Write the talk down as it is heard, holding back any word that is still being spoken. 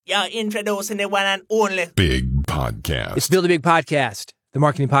You're introducing the one and only Big Podcast. It's Build a Big Podcast, the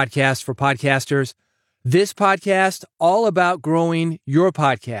marketing podcast for podcasters. This podcast, all about growing your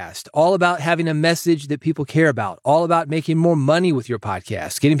podcast, all about having a message that people care about, all about making more money with your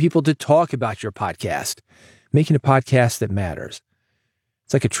podcast, getting people to talk about your podcast, making a podcast that matters.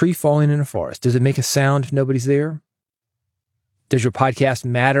 It's like a tree falling in a forest. Does it make a sound if nobody's there? Does your podcast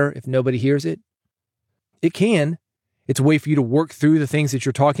matter if nobody hears it? It can. It's a way for you to work through the things that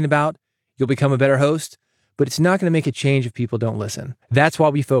you're talking about. You'll become a better host, but it's not going to make a change if people don't listen. That's why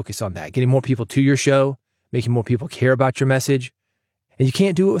we focus on that, getting more people to your show, making more people care about your message. And you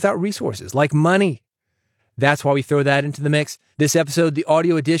can't do it without resources like money. That's why we throw that into the mix. This episode, the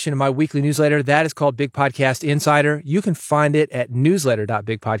audio edition of my weekly newsletter, that is called Big Podcast Insider. You can find it at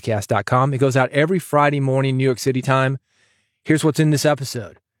newsletter.bigpodcast.com. It goes out every Friday morning, New York City time. Here's what's in this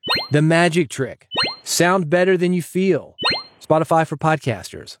episode. The magic trick. Sound better than you feel. Spotify for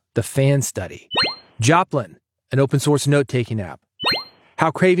podcasters. The Fan Study. Joplin, an open source note-taking app. How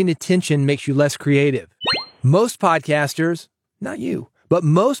craving attention makes you less creative. Most podcasters, not you, but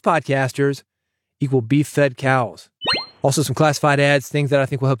most podcasters equal beef-fed cows. Also some classified ads, things that I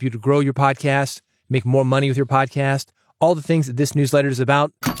think will help you to grow your podcast, make more money with your podcast, all the things that this newsletter is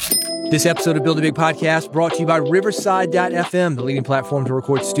about. This episode of Build a Big Podcast brought to you by Riverside.fm, the leading platform to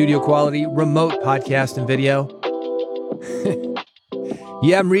record studio quality, remote podcast and video.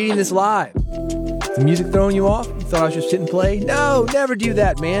 Yeah, I'm reading this live. Is the music throwing you off? You thought I was just hitting play? No, never do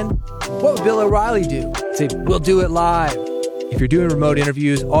that, man. What would Bill O'Reilly do? Say, we'll do it live. If you're doing remote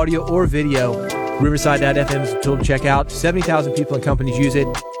interviews, audio or video, Riverside.fm is a tool to check out. 70,000 people and companies use it.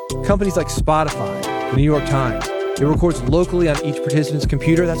 Companies like Spotify, the New York Times. It records locally on each participant's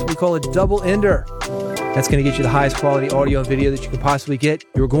computer. That's what we call a double ender. That's going to get you the highest quality audio and video that you can possibly get.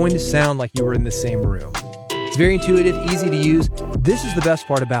 You're going to sound like you were in the same room. It's very intuitive, easy to use. This is the best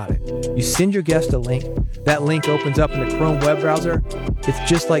part about it. You send your guest a link. That link opens up in the Chrome web browser. It's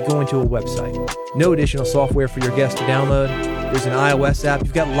just like going to a website. No additional software for your guest to download. There's an iOS app.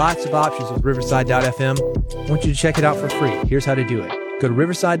 You've got lots of options with Riverside.fm. I want you to check it out for free. Here's how to do it. Go to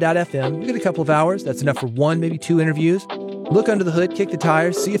Riverside.fm. You get a couple of hours. That's enough for one, maybe two interviews. Look under the hood, kick the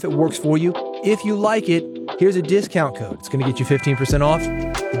tires, see if it works for you. If you like it, here's a discount code. It's going to get you 15% off.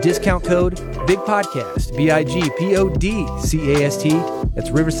 The discount code, Big Podcast, BIGPODCAST. That's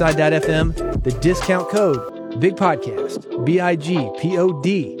Riverside.fm. The discount code, Big Podcast,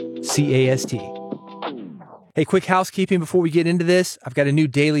 BIGPODCAST. Hey, quick housekeeping before we get into this. I've got a new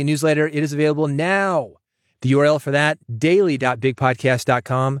daily newsletter. It is available now. The URL for that,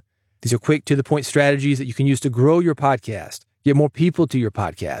 daily.bigpodcast.com. These are quick, to-the-point strategies that you can use to grow your podcast, get more people to your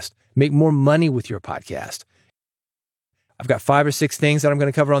podcast, make more money with your podcast. I've got 5 or 6 things that I'm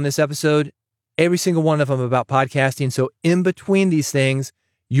going to cover on this episode, every single one of them about podcasting. So in between these things,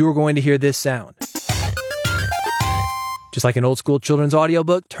 you are going to hear this sound. Just like an old school children's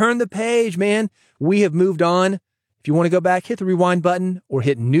audiobook, turn the page, man. We have moved on. If you want to go back, hit the rewind button or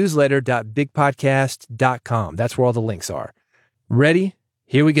hit newsletter.bigpodcast.com. That's where all the links are. Ready?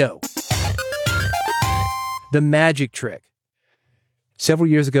 Here we go. The magic trick. Several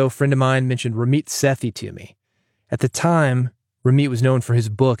years ago, a friend of mine mentioned Ramit Sethi to me. At the time, Ramit was known for his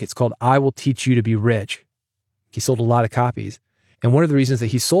book. It's called I Will Teach You to Be Rich. He sold a lot of copies. And one of the reasons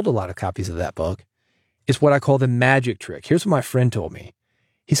that he sold a lot of copies of that book is what I call the magic trick. Here's what my friend told me.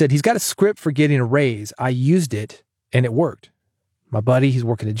 He said, he's got a script for getting a raise. I used it. And it worked. My buddy, he's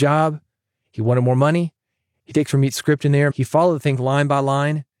working a job. He wanted more money. He takes Ramit's script in there. He followed the thing line by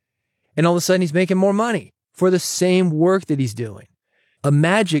line. And all of a sudden, he's making more money for the same work that he's doing. A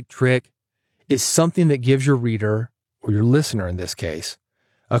magic trick is something that gives your reader, or your listener in this case,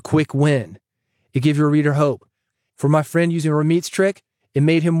 a quick win. It gives your reader hope. For my friend using Ramit's trick, it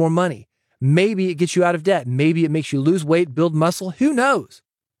made him more money. Maybe it gets you out of debt. Maybe it makes you lose weight, build muscle. Who knows?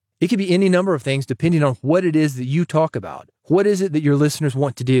 It could be any number of things depending on what it is that you talk about. What is it that your listeners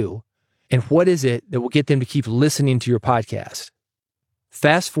want to do? And what is it that will get them to keep listening to your podcast?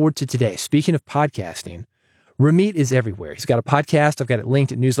 Fast forward to today. Speaking of podcasting, Ramit is everywhere. He's got a podcast. I've got it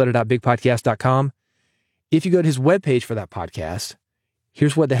linked at newsletter.bigpodcast.com. If you go to his webpage for that podcast,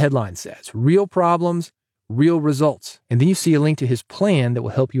 here's what the headline says. Real problems, real results. And then you see a link to his plan that will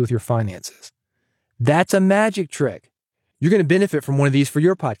help you with your finances. That's a magic trick. You're going to benefit from one of these for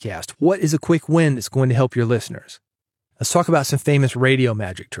your podcast. What is a quick win that's going to help your listeners? Let's talk about some famous radio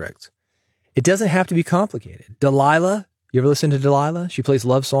magic tricks. It doesn't have to be complicated. Delilah, you ever listen to Delilah? She plays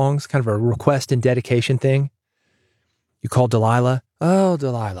love songs, kind of a request and dedication thing. You call Delilah, oh,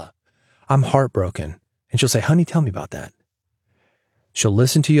 Delilah, I'm heartbroken. And she'll say, honey, tell me about that. She'll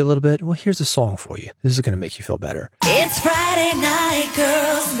listen to you a little bit. Well, here's a song for you. This is going to make you feel better. It's Friday night,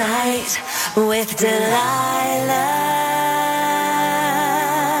 girls. Girls' Night with Delilah.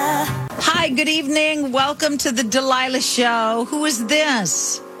 Hi, good evening. Welcome to the Delilah Show. Who is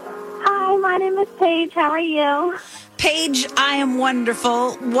this? Hi, my name is Paige. How are you? Paige, I am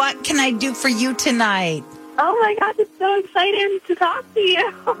wonderful. What can I do for you tonight? Oh my gosh, it's so exciting to talk to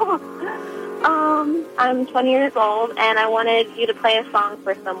you. I'm 20 years old, and I wanted you to play a song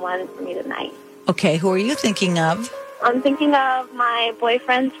for someone for me tonight. Okay, who are you thinking of? I'm thinking of my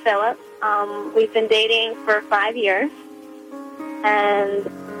boyfriend, Philip. We've been dating for 5 years, and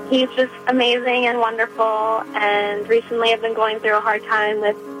he's just amazing and wonderful. And recently I've been going through a hard time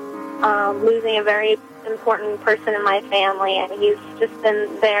with losing a very important person in my family, and he's just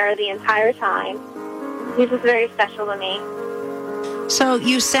been there the entire time. He's just very special to me. So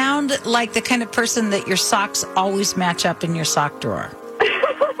you sound like the kind of person that your socks always match up in your sock drawer.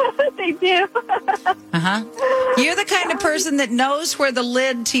 They do. Uh-huh. You're the kind of person that knows where the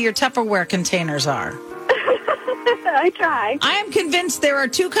lid to your Tupperware containers are. I try. I am convinced there are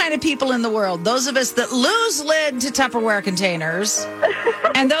two kind of people in the world. Those of us that lose lid to Tupperware containers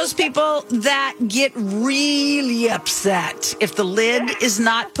and those people that get really upset if the lid is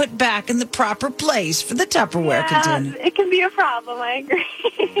not put back in the proper place for the Tupperware container. It can be a problem, I agree.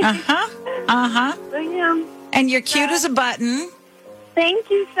 Uh-huh. Uh-huh. So, yeah. And you're cute as a button. Thank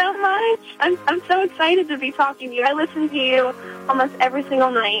you so much. I'm so excited to be talking to you. I listen to you almost every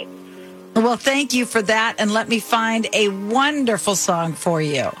single night. Well, thank you for that, and let me find a wonderful song for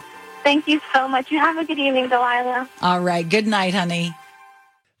you. Thank you so much. You have a good evening, Delilah. All right. Good night, honey.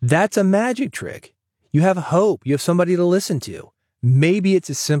 That's a magic trick. You have hope. You have somebody to listen to. Maybe it's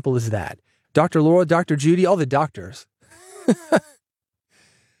as simple as that. Dr. Laura, Dr. Judy, all the doctors.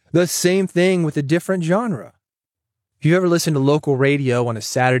 The same thing with a different genre. If you ever listen to local radio on a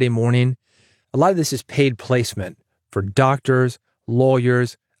Saturday morning, a lot of this is paid placement for doctors,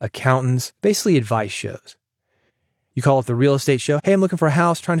 lawyers, accountants, basically advice shows. You call it the real estate show. Hey, I'm looking for a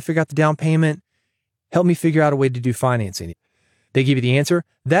house, trying to figure out the down payment. Help me figure out a way to do financing. They give you the answer.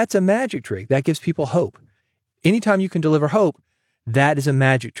 That's a magic trick. That gives people hope. Anytime you can deliver hope, that is a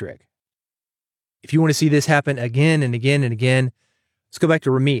magic trick. If you want to see this happen again and again and again, let's go back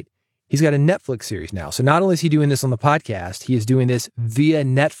to Ramit. He's got a Netflix series now. So not only is he doing this on the podcast, he is doing this via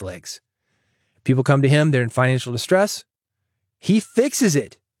Netflix. People come to him, they're in financial distress. He fixes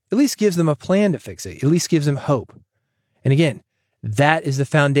it. At least gives them a plan to fix it. At least gives them hope. And again, that is the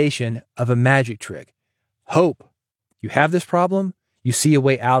foundation of a magic trick. Hope. You have this problem, you see a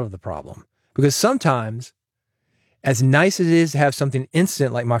way out of the problem. Because sometimes, as nice as it is to have something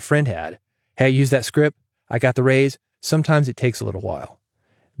instant like my friend had, hey, I used that script, I got the raise, sometimes it takes a little while.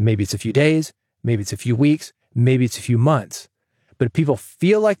 Maybe it's a few days, maybe it's a few weeks, maybe it's a few months. But if people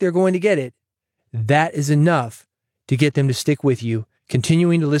feel like they're going to get it, that is enough to get them to stick with you,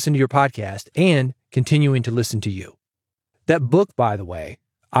 continuing to listen to your podcast and continuing to listen to you. That book, by the way,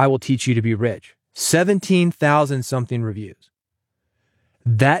 I Will Teach You to Be Rich, 17,000 something reviews.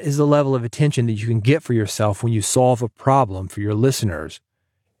 That is the level of attention that you can get for yourself when you solve a problem for your listeners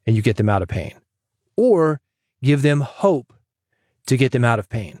and you get them out of pain, or give them hope to get them out of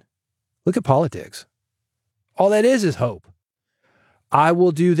pain. Look at politics. All that is hope. I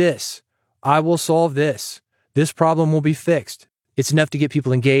will do this. I will solve this. This problem will be fixed. It's enough to get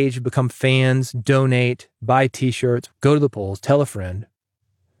people engaged, become fans, donate, buy t-shirts, go to the polls, tell a friend.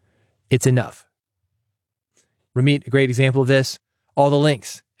 It's enough. Ramit, a great example of this. All the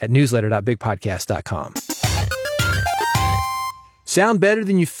links at newsletter.bigpodcast.com. Sound better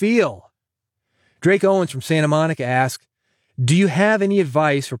than you feel. Drake Owens from Santa Monica asked, do you have any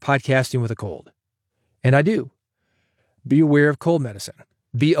advice for podcasting with a cold? And I do. Be aware of cold medicine.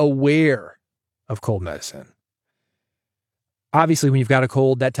 Be aware of cold medicine. Obviously, when you've got a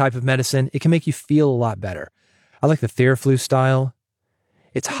cold, that type of medicine, it can make you feel a lot better. I like the Theraflu style.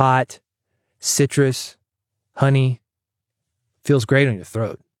 It's hot, citrus, honey. Feels great on your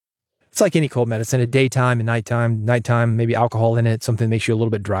throat. It's like any cold medicine, at daytime and nighttime, maybe alcohol in it, something that makes you a little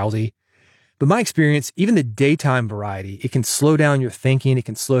bit drowsy. But my experience, even the daytime variety, it can slow down your thinking. It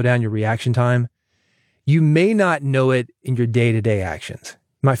can slow down your reaction time. You may not know it in your day-to-day actions.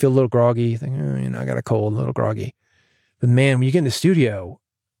 You might feel a little groggy. You think, I got a cold, a little groggy. But man, when you get in the studio,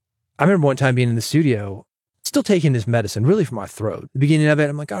 I remember one time being in the studio, still taking this medicine, really for my throat. The beginning of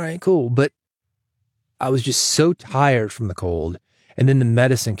it, I'm like, all right, cool. But I was just so tired from the cold. And then the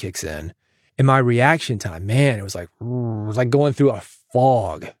medicine kicks in. And my reaction time, man, it was like going through a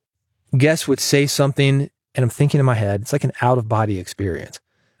fog. Guests would say something, and I'm thinking in my head, it's like an out-of-body experience.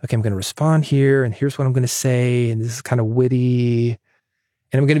 Okay, I'm going to respond here, and here's what I'm going to say, and this is kind of witty.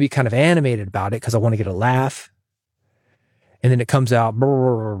 And I'm going to be kind of animated about it because I want to get a laugh. And then it comes out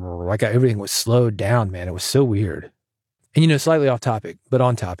like everything was slowed down, man. It was so weird. And, slightly off topic, but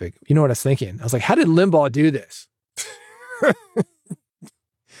on topic. You know what I was thinking? I was like, how did Limbaugh do this?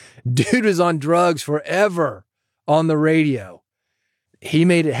 Dude was on drugs forever on the radio. He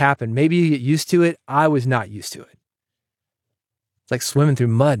made it happen. Maybe you get used to it. I was not used to it. It's like swimming through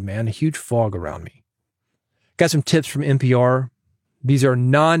mud, man. A huge fog around me. Got some tips from NPR. These are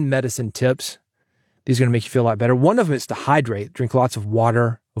non-medicine tips. These are going to make you feel a lot better. One of them is to hydrate. Drink lots of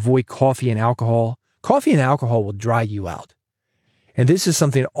water. Avoid coffee and alcohol. Coffee and alcohol will dry you out. And this is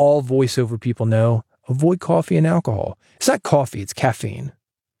something all voiceover people know. Avoid coffee and alcohol. It's not coffee, it's caffeine.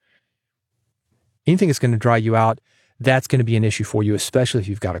 Anything that's going to dry you out, that's going to be an issue for you, especially if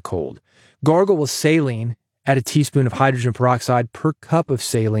you've got a cold. Gargle with saline. Add a teaspoon of hydrogen peroxide per cup of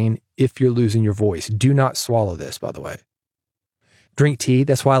saline if you're losing your voice. Do not swallow this, by the way. Drink tea.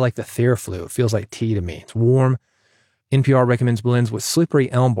 That's why I like the Theraflu. It feels like tea to me. It's warm. NPR recommends blends with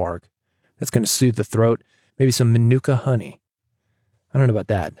slippery elm bark. That's going to soothe the throat. Maybe some Manuka honey. I don't know about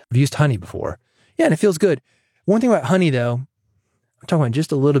that. I've used honey before. Yeah, and it feels good. One thing about honey, though, I'm talking about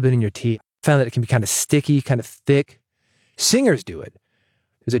just a little bit in your tea. I found that it can be kind of sticky, kind of thick. Singers do it.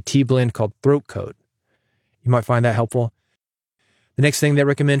 There's a tea blend called Throat Coat. You might find that helpful. The next thing they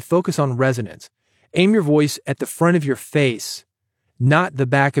recommend, focus on resonance. Aim your voice at the front of your face, not the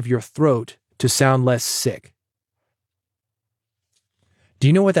back of your throat, to sound less sick. Do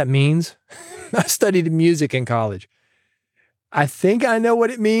you know what that means? I studied music in college. I think I know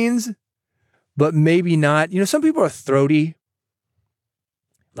what it means, but maybe not. Some people are throaty,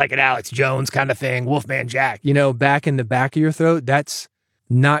 like an Alex Jones kind of thing, Wolfman Jack. Back in the back of your throat, that's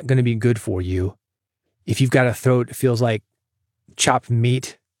not going to be good for you. If you've got a throat that feels like chopped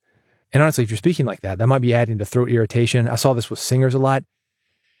meat, and honestly, if you're speaking like that, that might be adding to throat irritation. I saw this with singers a lot.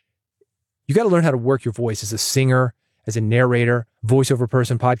 You got to learn how to work your voice as a singer, as a narrator, voiceover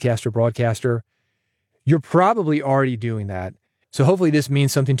person, podcaster, broadcaster. You're probably already doing that. So hopefully this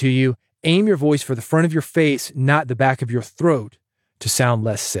means something to you. Aim your voice for the front of your face, not the back of your throat, to sound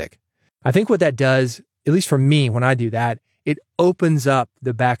less sick. I think what that does, at least for me, when I do that, it opens up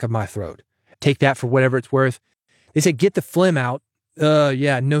the back of my throat. Take that for whatever it's worth. They say, get the phlegm out.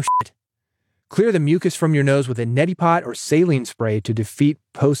 Yeah, no shit. Clear the mucus from your nose with a neti pot or saline spray to defeat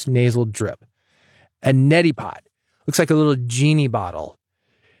post-nasal drip. A neti pot looks like a little genie bottle.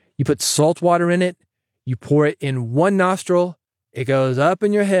 You put salt water in it. You pour it in one nostril. It goes up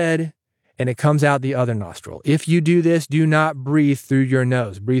in your head and it comes out the other nostril. If you do this, do not breathe through your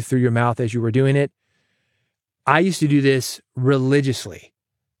nose. Breathe through your mouth as you were doing it. I used to do this religiously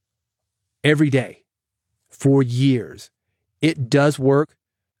every day for years. It does work.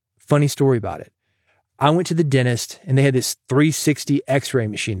 Funny story about it. I went to the dentist and they had this 360 x-ray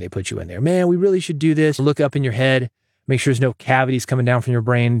machine they put you in there. Man, we really should do this. Look up in your head. Make sure there's no cavities coming down from your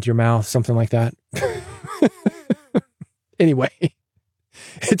brain into your mouth, something like that. Anyway,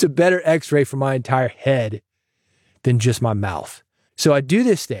 it's a better x-ray for my entire head than just my mouth. So I do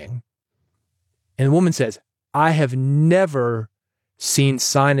this thing and the woman says, I have never seen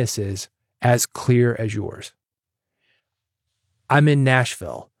sinuses as clear as yours. I'm in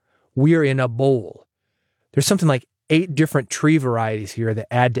Nashville. We are in a bowl. There's something like 8 different tree varieties here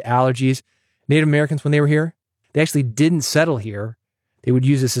that add to allergies. Native Americans, when they were here, they actually didn't settle here. They would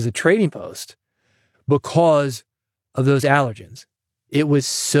use this as a trading post because of those allergens. It was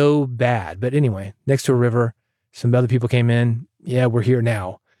so bad. But anyway, next to a river, some other people came in. Yeah, we're here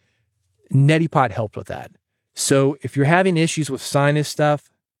now. Neti pot helped with that. So if you're having issues with sinus stuff,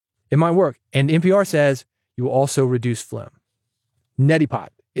 it might work. And NPR says you will also reduce phlegm. Neti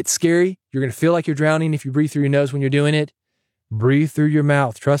pot. It's scary. You're going to feel like you're drowning if you breathe through your nose when you're doing it. Breathe through your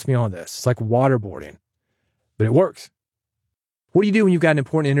mouth. Trust me on this. It's like waterboarding, but it works. What do you do when you've got an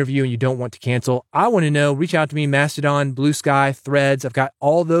important interview and you don't want to cancel? I want to know. Reach out to me. Mastodon, Blue Sky, Threads. I've got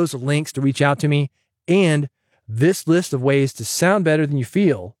all those links to reach out to me and this list of ways to sound better than you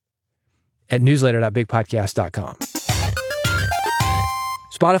feel at newsletter.bigpodcast.com.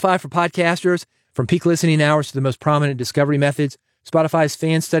 Spotify for podcasters. From peak listening hours to the most prominent discovery methods, Spotify's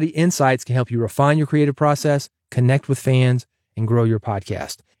Fan Study Insights can help you refine your creative process, connect with fans, and grow your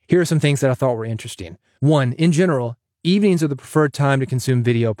podcast. Here are some things that I thought were interesting. 1, in general, evenings are the preferred time to consume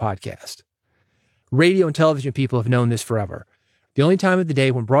video podcasts. Radio and television people have known this forever. The only time of the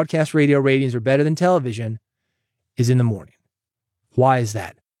day when broadcast radio ratings are better than television is in the morning. Why is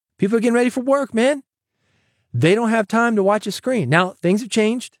that? People are getting ready for work, man. They don't have time to watch a screen. Now, things have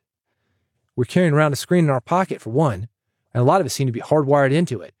changed. We're carrying around a screen in our pocket, for one, and a lot of us seem to be hardwired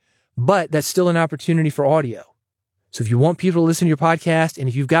into it. But that's still an opportunity for audio. So if you want people to listen to your podcast, and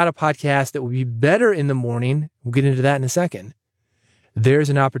if you've got a podcast that will be better in the morning, we'll get into that in a second, there's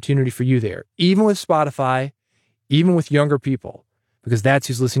an opportunity for you there, even with Spotify, even with younger people, because that's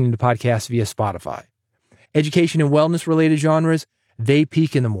who's listening to podcasts via Spotify. Education and wellness related genres, they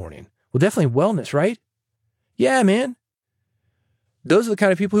peak in the morning. Well, definitely wellness, right? Yeah, man. Those are the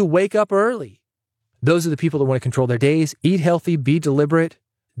kind of people who wake up early. Those are the people that want to control their days, eat healthy, be deliberate.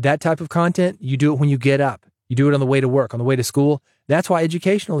 That type of content, you do it when you get up. You do it on the way to work, on the way to school. That's why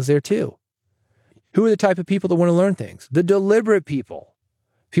educational is there too. Who are the type of people that want to learn things? The deliberate people.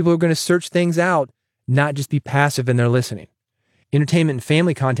 People who are going to search things out, not just be passive in their listening. Entertainment and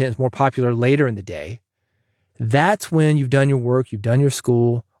family content is more popular later in the day. That's when you've done your work, you've done your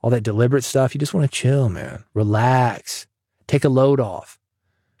school, all that deliberate stuff. You just want to chill, man. Relax. Take a load off.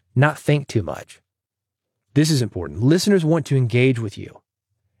 Not think too much. This is important. Listeners want to engage with you,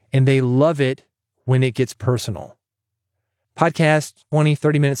 and they love it when it gets personal. Podcast, 20,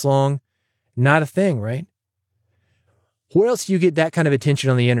 30 minutes long, not a thing, right? Where else do you get that kind of attention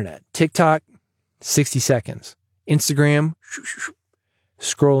on the internet? TikTok, 60 seconds. Instagram,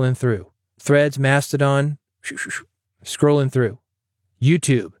 scrolling through. Threads, Mastodon, scrolling through.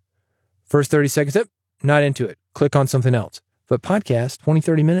 YouTube, first 30 seconds, not into it. Click on something else. But podcast, 20,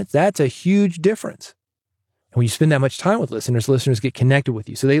 30 minutes, that's a huge difference. And when you spend that much time with listeners, listeners get connected with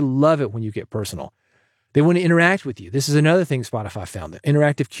you. So they love it when you get personal. They want to interact with you. This is another thing Spotify found. The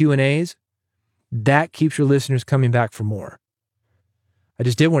interactive Q&As, that keeps your listeners coming back for more. I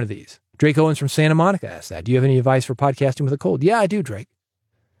just did one of these. Drake Owens from Santa Monica asked that. Do you have any advice for podcasting with a cold? Yeah, I do, Drake.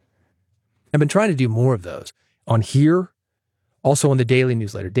 I've been trying to do more of those on here, also on the daily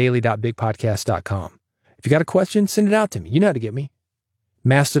newsletter, daily.bigpodcast.com. If you got a question, send it out to me. You know how to get me.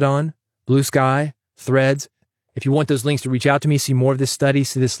 Mastodon, Blue Sky, Threads. If you want those links to reach out to me, see more of this study,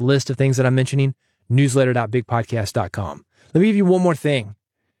 see this list of things that I'm mentioning, newsletter.bigpodcast.com. Let me give you one more thing.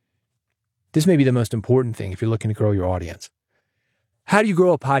 This may be the most important thing if you're looking to grow your audience. How do you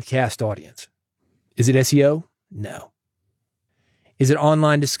grow a podcast audience? Is it SEO? No. Is it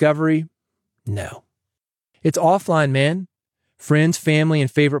online discovery? No. It's offline, man. Friends, family, and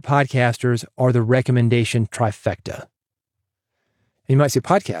favorite podcasters are the recommendation trifecta. And you might say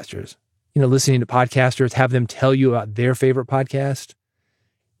podcasters, listening to podcasters, have them tell you about their favorite podcast.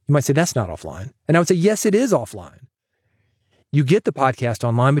 You might say that's not offline. And I would say, yes, it is offline. You get the podcast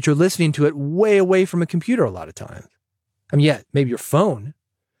online, but you're listening to it way away from a computer a lot of times. Yeah, maybe your phone,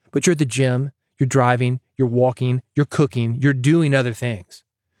 but you're at the gym, you're driving, you're walking, you're cooking, you're doing other things.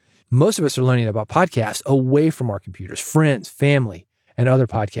 Most of us are learning about podcasts away from our computers, friends, family, and other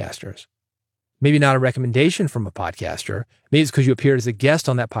podcasters. Maybe not a recommendation from a podcaster. Maybe it's because you appeared as a guest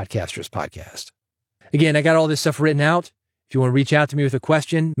on that podcaster's podcast. Again, I got all this stuff written out. If you want to reach out to me with a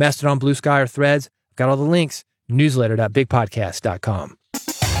question, Mastodon, Blue Sky, or Threads, I've got all the links, newsletter.bigpodcast.com.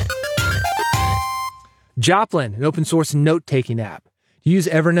 Joplin, an open source note-taking app. Do you use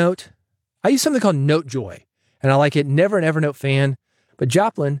Evernote? I use something called NoteJoy, and I like it. Never an Evernote fan, but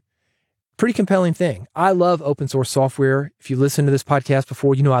Joplin, pretty compelling thing. I love open source software. If you listened to this podcast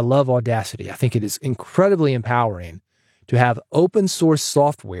before, you know I love Audacity. I think it is incredibly empowering to have open source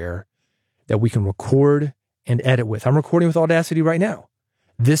software that we can record and edit with. I'm recording with Audacity right now.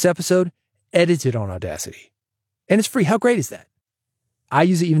 This episode, edited on Audacity. And it's free. How great is that? I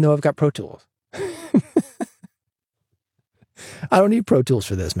use it even though I've got Pro Tools. I don't need Pro Tools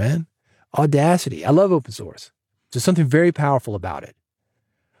for this, man. Audacity. I love open source. There's something very powerful about it.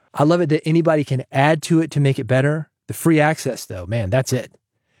 I love it that anybody can add to it to make it better. The free access, though, man, that's it.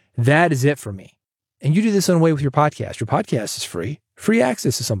 That is it for me. And you do this in a way with your podcast. Your podcast is free. Free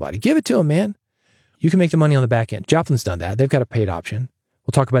access to somebody. Give it to them, man. You can make the money on the back end. Joplin's done that. They've got a paid option.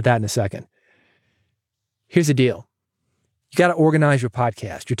 We'll talk about that in a second. Here's the deal. You got to organize your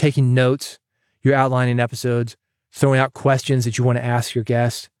podcast. You're taking notes. You're outlining episodes, throwing out questions that you want to ask your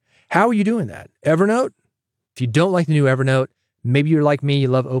guests. How are you doing that? Evernote? If you don't like the new Evernote, maybe you're like me, you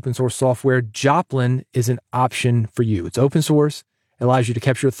love open source software. Joplin is an option for you. It's open source. It allows you to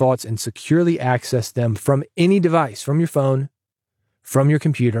capture your thoughts and securely access them from any device, from your phone, from your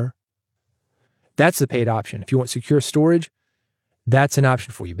computer. That's the paid option. If you want secure storage, that's an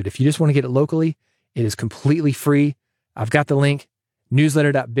option for you. But if you just want to get it locally, it is completely free. I've got the link,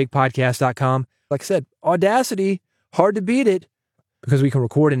 newsletter.bigpodcast.com. Like I said, Audacity, hard to beat it because we can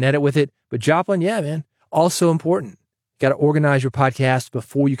record and edit with it. But Joplin, yeah, man, also important. Got to organize your podcast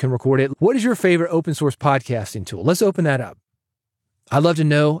before you can record it. What is your favorite open source podcasting tool? Let's open that up. I'd love to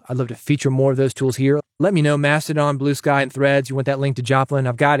know. I'd love to feature more of those tools here. Let me know. Mastodon, Blue Sky, and Threads. You want that link to Joplin?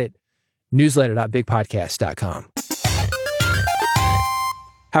 I've got it. Newsletter.bigpodcast.com.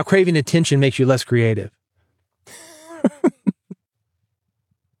 How craving attention makes you less creative.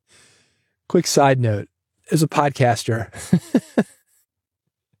 Quick side note. As a podcaster,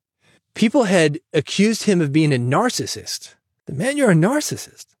 people had accused him of being a narcissist. The man, you're a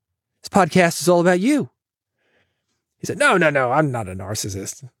narcissist. This podcast is all about you. He said, no, I'm not a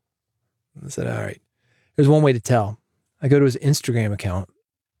narcissist. I said, all right. There's one way to tell. I go to his Instagram account.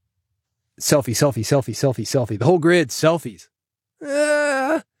 Selfie. The whole grid, selfies.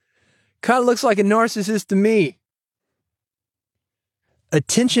 Kind of looks like a narcissist to me.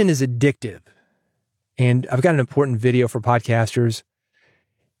 Attention is addictive. And I've got an important video for podcasters.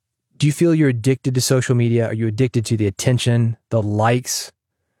 Do you feel you're addicted to social media? Are you addicted to the attention, the likes,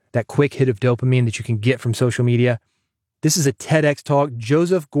 that quick hit of dopamine that you can get from social media? This is a TEDx talk.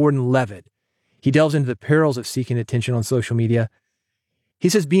 Joseph Gordon-Levitt. He delves into the perils of seeking attention on social media. He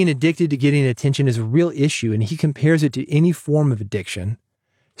says being addicted to getting attention is a real issue, and he compares it to any form of addiction,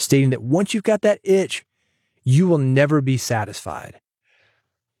 stating that once you've got that itch, you will never be satisfied.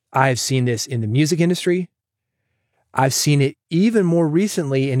 I've seen this in the music industry. I've seen it even more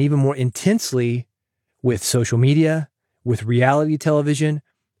recently and even more intensely with social media, with reality television,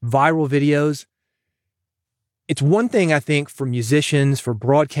 viral videos. It's one thing, I think, for musicians, for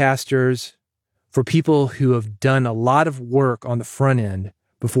broadcasters, for people who have done a lot of work on the front end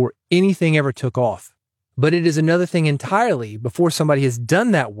before anything ever took off. But it is another thing entirely before somebody has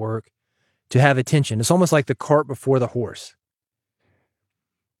done that work to have attention. It's almost like the cart before the horse.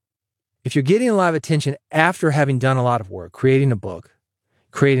 If you're getting a lot of attention after having done a lot of work, creating a book,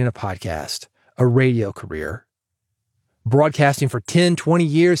 creating a podcast, a radio career, broadcasting for 10, 20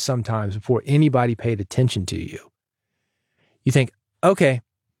 years sometimes before anybody paid attention to you, you think, okay,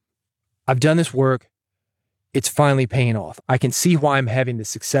 I've done this work. It's finally paying off. I can see why I'm having the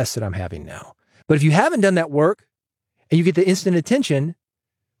success that I'm having now. But if you haven't done that work and you get the instant attention,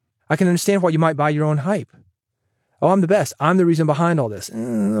 I can understand why you might buy your own hype. Oh, I'm the best. I'm the reason behind all this.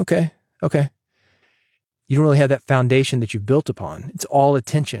 Okay. You don't really have that foundation that you've built upon. It's all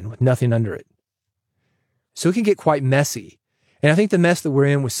attention with nothing under it. So it can get quite messy. And I think the mess that we're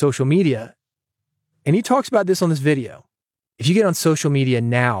in with social media, and he talks about this on this video. If you get on social media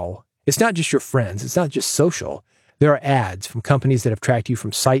now, it's not just your friends. It's not just social. There are ads from companies that have tracked you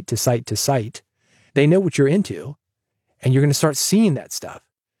from site to site to site. They know what you're into, and you're going to start seeing that stuff.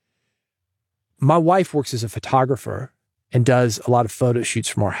 My wife works as a photographer and does a lot of photo shoots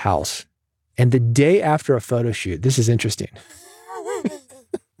from our house. And the day after a photo shoot, this is interesting.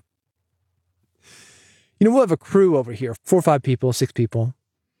 We'll have a crew over here, 4 or 5 people, 6 people,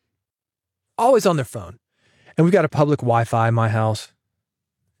 always on their phone. And we've got a public Wi-Fi in my house.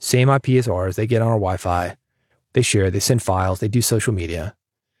 Same IP as ours. They get on our Wi-Fi. They share, they send files, they do social media.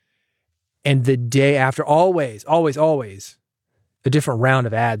 And the day after, always, a different round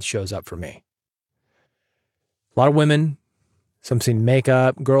of ads shows up for me. A lot of women, some seeing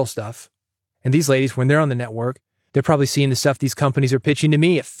makeup, girl stuff. And these ladies, when they're on the network, they're probably seeing the stuff these companies are pitching to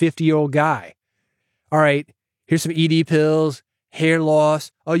me, a 50-year-old guy. All right, here's some ED pills, hair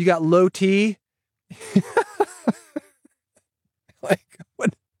loss. Oh, you got low T? Like,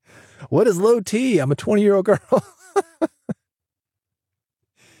 what is low T? I'm a 20-year-old girl.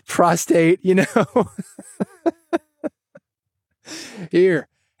 Prostate, Here,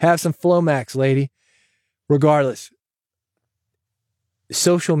 have some Flomax, lady. Regardless,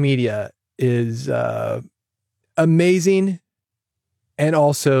 social media is amazing and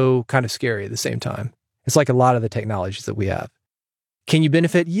also kind of scary at the same time. It's like a lot of the technologies that we have. Can you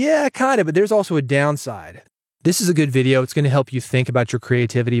benefit? Yeah, kind of, but there's also a downside. This is a good video. It's going to help you think about your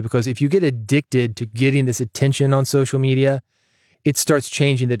creativity, because if you get addicted to getting this attention on social media, it starts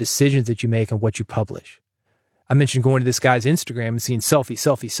changing the decisions that you make and what you publish. I mentioned going to this guy's Instagram and seeing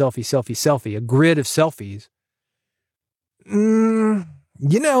selfie, a grid of selfies.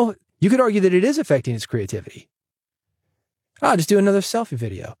 You could argue that it is affecting his creativity. I'll just do another selfie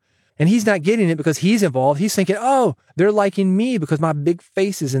video. And he's not getting it because he's involved. He's thinking, oh, they're liking me because my big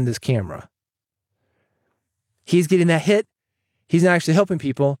face is in this camera. He's getting that hit. He's not actually helping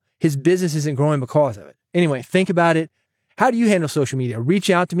people. His business isn't growing because of it. Anyway, think about it. How do you handle social media?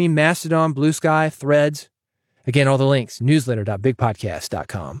 Reach out to me, Mastodon, Blue Sky, Threads. Again, all the links,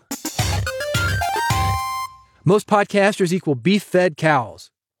 newsletter.bigpodcast.com. Most podcasters equal beef-fed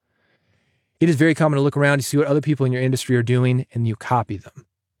cows. It is very common to look around to see what other people in your industry are doing, and you copy them.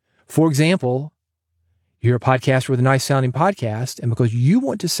 For example, you're a podcaster with a nice sounding podcast, and because you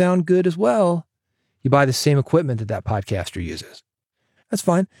want to sound good as well, you buy the same equipment that podcaster uses. That's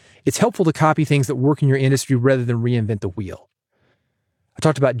fine. It's helpful to copy things that work in your industry rather than reinvent the wheel. I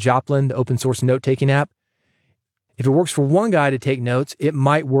talked about Joplin, the open source note-taking app. If it works for one guy to take notes, it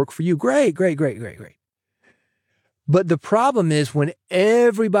might work for you. Great. But the problem is when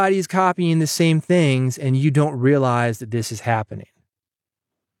everybody's copying the same things and you don't realize that this is happening.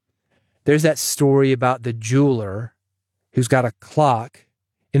 There's that story about the jeweler who's got a clock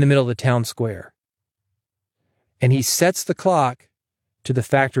in the middle of the town square. And he sets the clock to the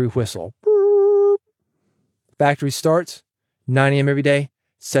factory whistle. Factory starts 9 a.m. every day,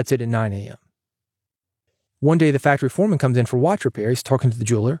 sets it at 9 a.m. One day, the factory foreman comes in for watch repair. He's talking to the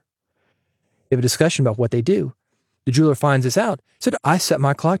jeweler. They have a discussion about what they do. The jeweler finds this out. He said, I set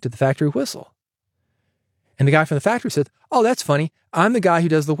my clock to the factory whistle. And the guy from the factory said, oh, that's funny. I'm the guy who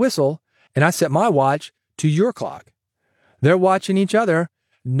does the whistle, and I set my watch to your clock. They're watching each other.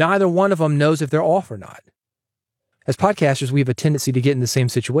 Neither one of them knows if they're off or not. As podcasters, we have a tendency to get in the same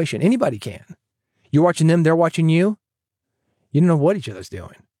situation. Anybody can. You're watching them, they're watching you. You don't know what each other's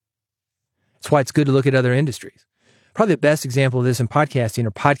doing. That's why it's good to look at other industries. Probably the best example of this in podcasting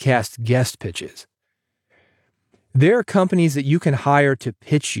are podcast guest pitches. There are companies that you can hire to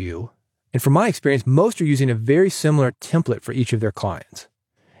pitch you. And from my experience, most are using a very similar template for each of their clients.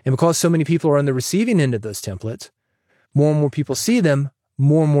 And because so many people are on the receiving end of those templates, more and more people see them,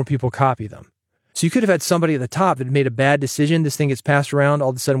 more and more people copy them. So you could have had somebody at the top that made a bad decision. This thing gets passed around.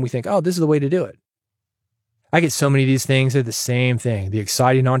 All of a sudden we think, oh, this is the way to do it. I get so many of these things. They're the same thing. The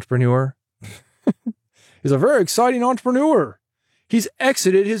exciting entrepreneur. He's a very exciting entrepreneur. He's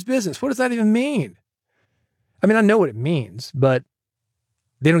exited his business. What does that even mean? I mean, I know what it means, but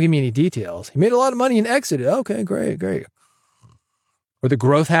they don't give me any details. He made a lot of money and exited. Okay, great. Or the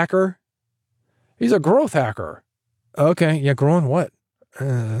growth hacker. He's a growth hacker. Okay, yeah, growing what?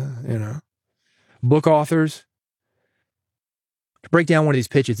 Book authors. To break down one of these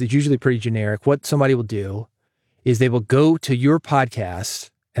pitches, it's usually pretty generic. What somebody will do is they will go to your podcast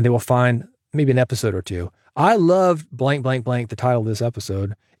and they will find maybe an episode or two. I loved blank, blank, blank, the title of this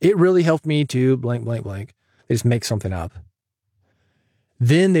episode. It really helped me to blank, blank, blank. They just make something up.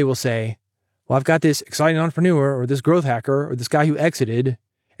 Then they will say, well, I've got this exciting entrepreneur or this growth hacker or this guy who exited,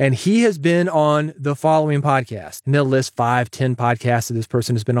 and he has been on the following podcast. And they'll list 5, 10 podcasts that this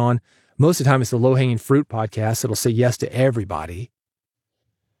person has been on. Most of the time, it's the low-hanging fruit podcast that'll say yes to everybody.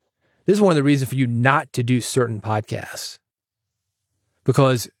 This is one of the reasons for you not to do certain podcasts.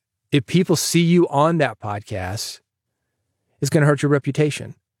 Because if people see you on that podcast, it's going to hurt your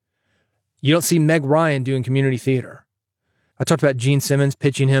reputation. You don't see Meg Ryan doing community theater. I talked about Gene Simmons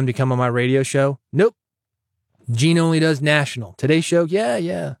pitching him to come on my radio show. Nope. Gene only does national. Today's show,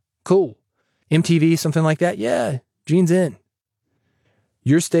 yeah, cool. MTV, something like that, yeah, Gene's in.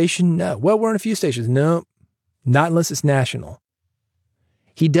 Your station, no. Well, we're on a few stations. No, not unless it's national.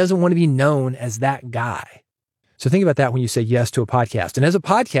 He doesn't want to be known as that guy. So think about that when you say yes to a podcast. And as a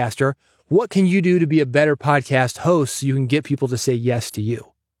podcaster, what can you do to be a better podcast host so you can get people to say yes to you?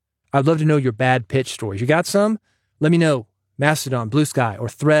 I'd love to know your bad pitch stories. You got some? Let me know. Mastodon, Blue Sky, or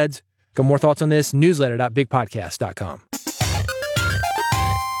Threads. Got more thoughts on this? Newsletter.bigpodcast.com.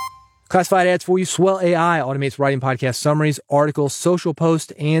 Classified ads for you. Swell AI automates writing podcast summaries, articles, social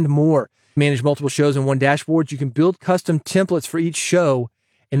posts, and more. Manage multiple shows in one dashboard. You can build custom templates for each show,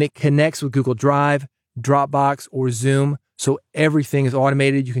 and it connects with Google Drive, Dropbox, or Zoom, so everything is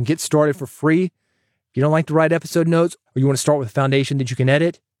automated. You can get started for free. If you don't like to write episode notes, or you want to start with a foundation that you can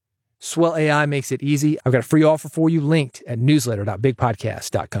edit, Swell AI makes it easy. I've got a free offer for you linked at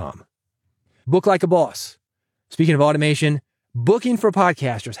newsletter.bigpodcast.com. Book like a boss. Speaking of automation, booking for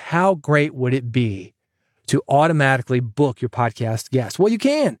podcasters, how great would it be to automatically book your podcast guests? Well, you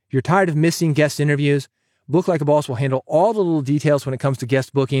can. If you're tired of missing guest interviews, Book Like a Boss will handle all the little details when it comes to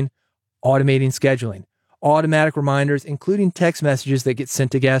guest booking, automating scheduling, automatic reminders, including text messages that get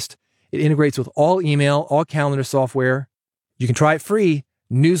sent to guests. It integrates with all email, all calendar software. You can try it free.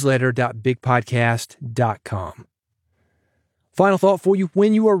 Newsletter.bigpodcast.com. Final thought for you.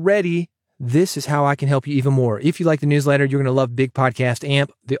 When you are ready, this is how I can help you even more. If you like the newsletter, you're going to love Big Podcast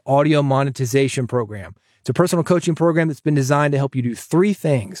Amp, the audio monetization program. It's a personal coaching program that's been designed to help you do 3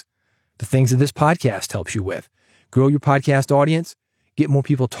 things. The things that this podcast helps you with. Grow your podcast audience, get more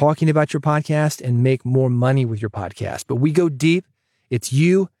people talking about your podcast, and make more money with your podcast. But we go deep. It's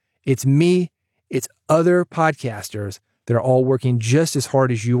you, it's me, it's other podcasters that are all working just as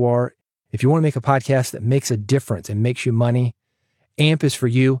hard as you are. If you want to make a podcast that makes a difference and makes you money, AMP is for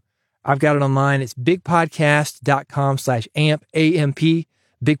you. I've got it online. It's bigpodcast.com/amp, A-M-P,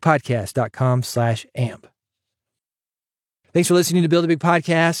 bigpodcast.com/amp. Thanks for listening to Build a Big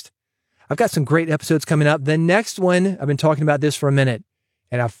Podcast. I've got some great episodes coming up. The next one, I've been talking about this for a minute,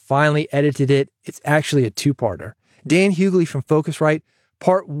 and I've finally edited it. It's actually a 2-parter. Dan Hughley from Focusrite.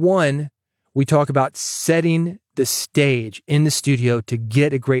 Part 1, we talk about setting the stage in the studio to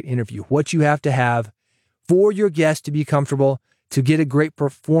get a great interview, what you have to have for your guest to be comfortable, to get a great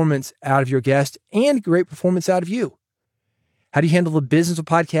performance out of your guest and great performance out of you. How do you handle the business of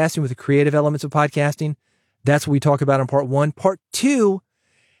podcasting with the creative elements of podcasting? That's what we talk about in part 1. Part 2,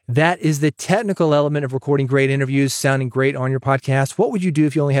 that is the technical element of recording great interviews, sounding great on your podcast. What would you do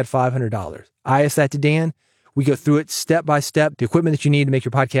if you only had $500? I asked that to Dan. We go through it step by step, the equipment that you need to make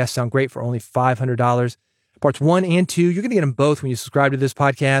your podcast sound great for only $500. Parts 1 and 2, you're going to get them both when you subscribe to this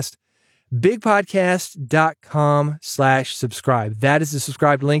podcast. bigpodcast.com/subscribe. That is the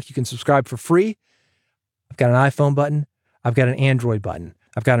subscribe link. You can subscribe for free. I've got an iPhone button. I've got an Android button.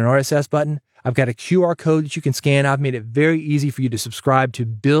 I've got an RSS button. I've got a QR code that you can scan. I've made it very easy for you to subscribe to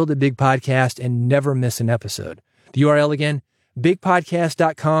Build a Big Podcast and never miss an episode. The URL again,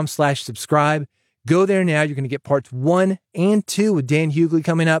 bigpodcast.com/subscribe. Go there now. You're going to get parts 1 and 2 with Dan Hughley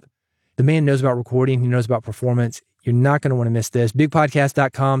coming up. The man knows about recording. He knows about performance. You're not going to want to miss this.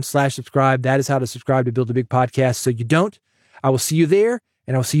 bigpodcast.com/subscribe. That is how to subscribe to Build a Big Podcast so you don't. I will see you there,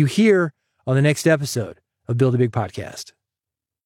 and I will see you here on the next episode of Build a Big Podcast.